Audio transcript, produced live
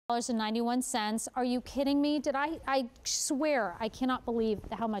$91. Are you kidding me? I swear, I cannot believe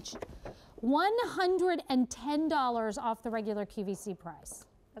how much. $110 off the regular QVC price.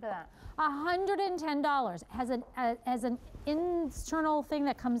 Look at that. $110. Has an internal thing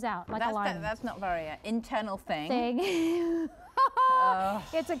that comes out like a lining. That's not very internal thing.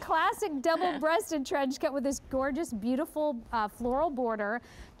 It's a classic double-breasted trench coat with this gorgeous, beautiful floral border.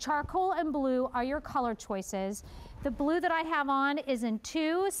 Charcoal and blue are your color choices. The blue that I have on is in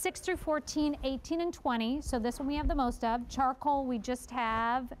 2, 6 through 14, 18, and 20. So this one we have the most of. Charcoal we just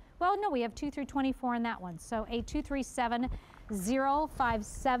have, well, no, we have 2 through 24 in that one. So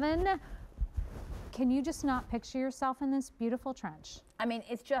A237057. Can you just not picture yourself in this beautiful trench? I mean,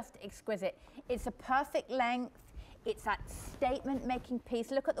 it's just exquisite. It's a perfect length. It's that statement-making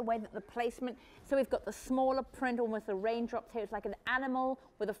piece. Look at the way that the placement, so we've got the smaller print, almost the raindrops here. It's like an animal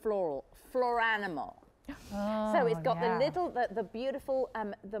with a floral animal. Oh, so it's got the beautiful,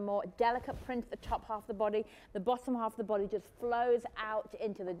 the more delicate print at the top half of the body. The bottom half of the body just flows out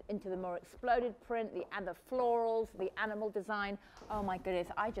into the more exploded print, and the florals, the animal design. Oh my goodness,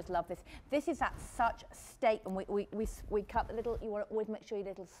 I just love this. This is at such statement. We cut the little. You want to always make sure your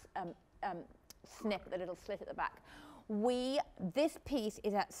little snip, the little slit at the back. This piece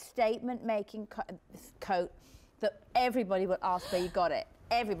is that statement-making coat that everybody will ask where you got it.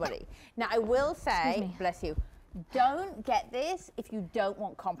 Everybody. Now, I will say, bless you, don't get this if you don't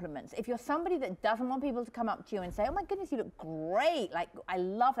want compliments. If you're somebody that doesn't want people to come up to you and say, oh my goodness, you look great, like, I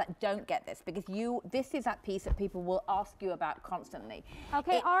love that, don't get this, because this is that piece that people will ask you about constantly.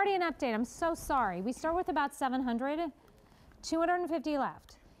 Okay, already an update. I'm so sorry. We start with about 700, 250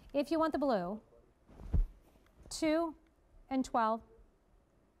 left. If you want the blue, 2 and 12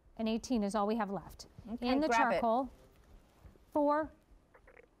 and 18 is all we have left. Okay, in the charcoal, 4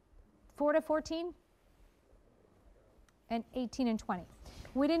 to 14, and 18 and 20.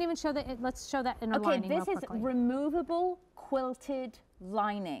 We didn't even show that. Let's show that inner lining real quickly. This is removable quilted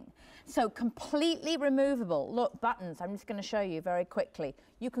lining. So completely removable. Look, buttons. I'm just going to show you very quickly.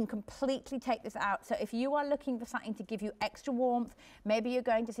 You can completely take this out. So if you are looking for something to give you extra warmth, maybe you're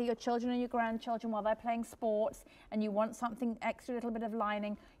going to see your children and your grandchildren while they're playing sports and you want something extra, little bit of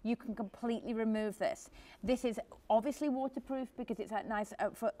lining, you can completely remove this. This is obviously waterproof because it's that nice,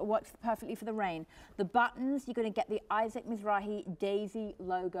 works perfectly for the rain. The buttons, you're going to get the Isaac Mizrahi Daisy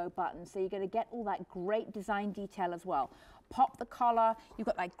logo button. So you're going to get all that great design detail as well. Pop the collar, you've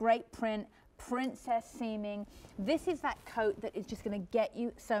got that great print, princess seaming. This is that coat that is just going to get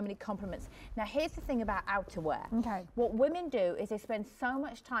you so many compliments. Now here's the thing about outerwear. Okay. What women do is they spend so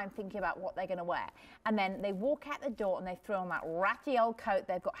much time thinking about what they're going to wear, and then they walk out the door and they throw on that ratty old coat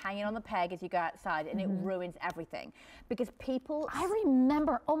they've got hanging on the peg as you go outside, and it ruins everything. Because people... I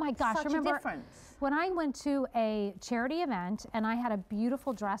remember, oh my gosh, such remember a difference. When I went to a charity event and I had a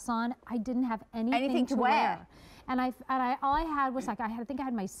beautiful dress on, I didn't have anything to wear. And all I had was like, I think I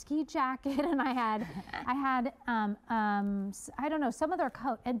had my ski jacket and I had I don't know, some other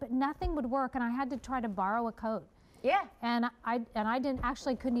coat, but nothing would work, and I had to try to borrow a coat. Yeah. And I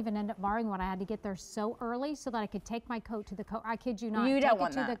couldn't even end up borrowing one. I had to get there so early so that I could take my coat to the coat. I kid you not. You don't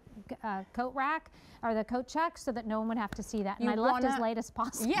want that. Take it to the coat rack or the coat check so that no one would have to see that. And I left as late as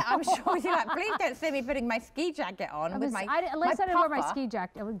possible. Yeah, I'm sure you're like, please don't see me putting my ski jacket on with my At least I didn't wear my ski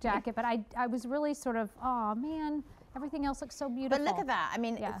jacket, but I was really sort of, oh man. Everything else looks so beautiful. But look at that. I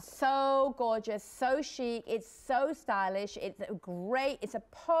mean, it's so gorgeous, so chic. It's so stylish. It's great. It's a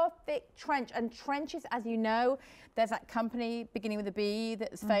perfect trench. And trenches, as you know, there's that company beginning with a B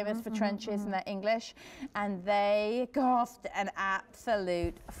that's famous for trenches and they're English. And they cost an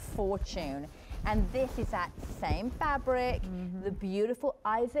absolute fortune. And this is that same fabric, the beautiful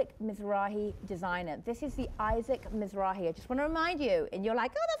Isaac Mizrahi designer. This is the Isaac Mizrahi. I just want to remind you, and you're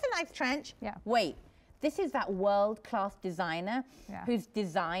like, oh, that's a nice trench. Yeah. Wait. This is that world-class designer who's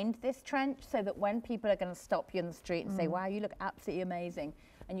designed this trench so that when people are going to stop you in the street and say, wow, you look absolutely amazing,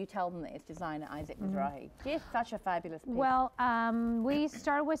 and you tell them that it's designer Isaac Mizrahi. Just such a fabulous piece. Well, we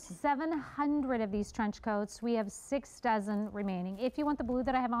started with 700 of these trench coats. We have 6 dozen remaining. If you want the blue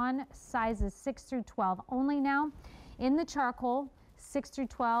that I have on, sizes 6 through 12 only now. In the charcoal, 6 through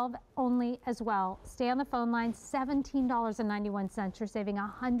 12 only as well. Stay on the phone line, $17.91. You're saving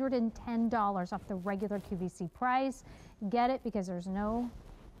 $110 off the regular QVC price. Get it because there's no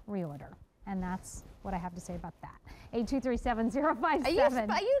reorder. And that's what I have to say about that.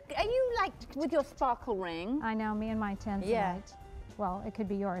 8237057. Are you like with your sparkle ring? I know, me and my 10 tonight. Well, it could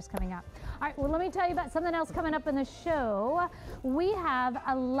be yours coming up. All right, well, let me tell you about something else coming up in the show. We have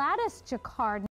a lattice jacquard.